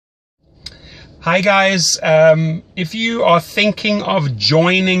Hi guys, if you are thinking of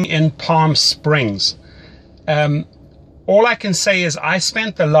joining in Palm Springs, all I can say is I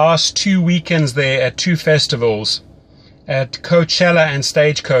spent the last 2 weekends there at 2 festivals, at Coachella and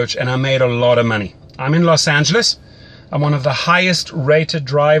Stagecoach, and I made a lot of money. I'm in Los Angeles. I'm one of the highest rated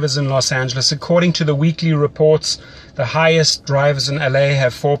drivers in Los Angeles. According to the weekly reports, the highest drivers in LA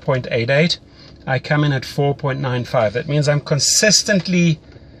have 4.88. I come in at 4.95. That means I'm consistently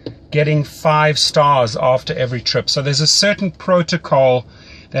getting 5 stars after every trip. So there's a certain protocol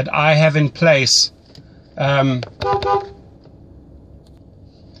that I have in place. And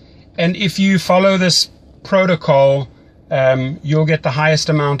if you follow this protocol, you'll get the highest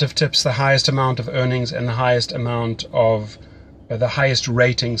amount of tips, the highest amount of earnings, and the highest amount of the highest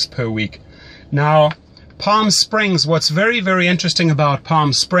ratings per week. Now, Palm Springs, what's very, very interesting about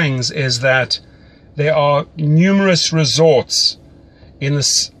Palm Springs is that there are numerous resorts in the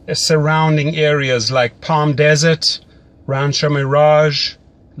surrounding areas like Palm Desert, Rancho Mirage,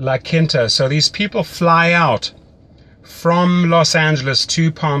 La Quinta. So these people fly out from Los Angeles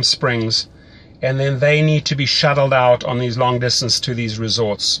to Palm Springs, and then they need to be shuttled out on these long distance to these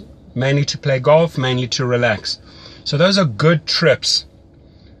resorts, mainly to play golf, mainly to relax. So those are good trips,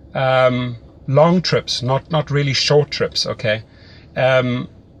 long trips, not really short trips, okay?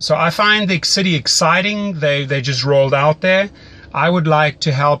 So I find the city exciting. They just rolled out there. I would like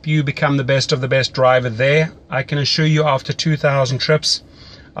to help you become the best of the best driver there. I can assure you after 2,000 trips,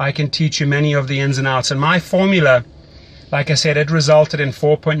 I can teach you many of the ins and outs. And my formula, like I said, it resulted in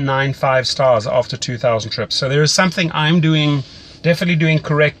 4.95 stars after 2,000 trips. So there is something I'm definitely doing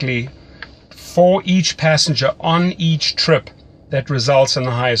correctly for each passenger on each trip that results in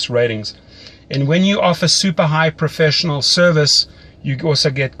the highest ratings. And when you offer super high professional service, you also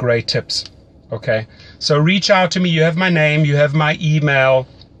get great tips. Okay, so reach out to me. You have my name, you have my email,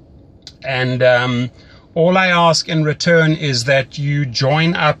 and all I ask in return is that you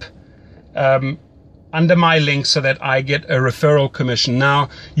join up under my link so that I get a referral commission. Now,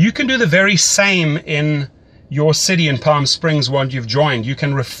 you can do the very same in your city in Palm Springs once you've joined. You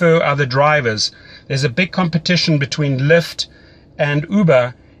can refer other drivers. There's a big competition between Lyft and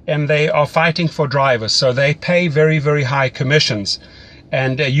Uber, and they are fighting for drivers, so they pay very, very high commissions.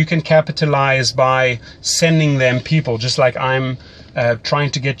 And you can capitalize by sending them people, just like I'm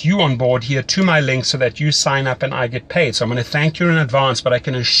trying to get you on board here to my link so that you sign up and I get paid. So I'm going to thank you in advance, but I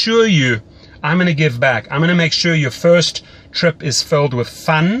can assure you I'm going to give back. I'm going to make sure your first trip is filled with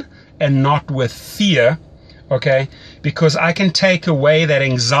fun and not with fear, okay? Because I can take away that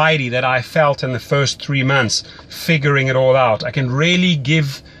anxiety that I felt in the first 3 months figuring it all out. I can really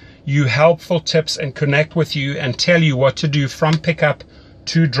give you helpful tips and connect with you and tell you what to do from pickup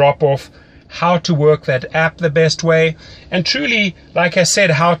to drop off, how to work that app the best way, and truly, like I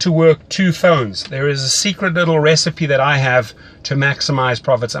said, how to work 2 phones. There is a secret little recipe that I have to maximize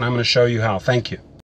profits, and I'm going to show you how. Thank you.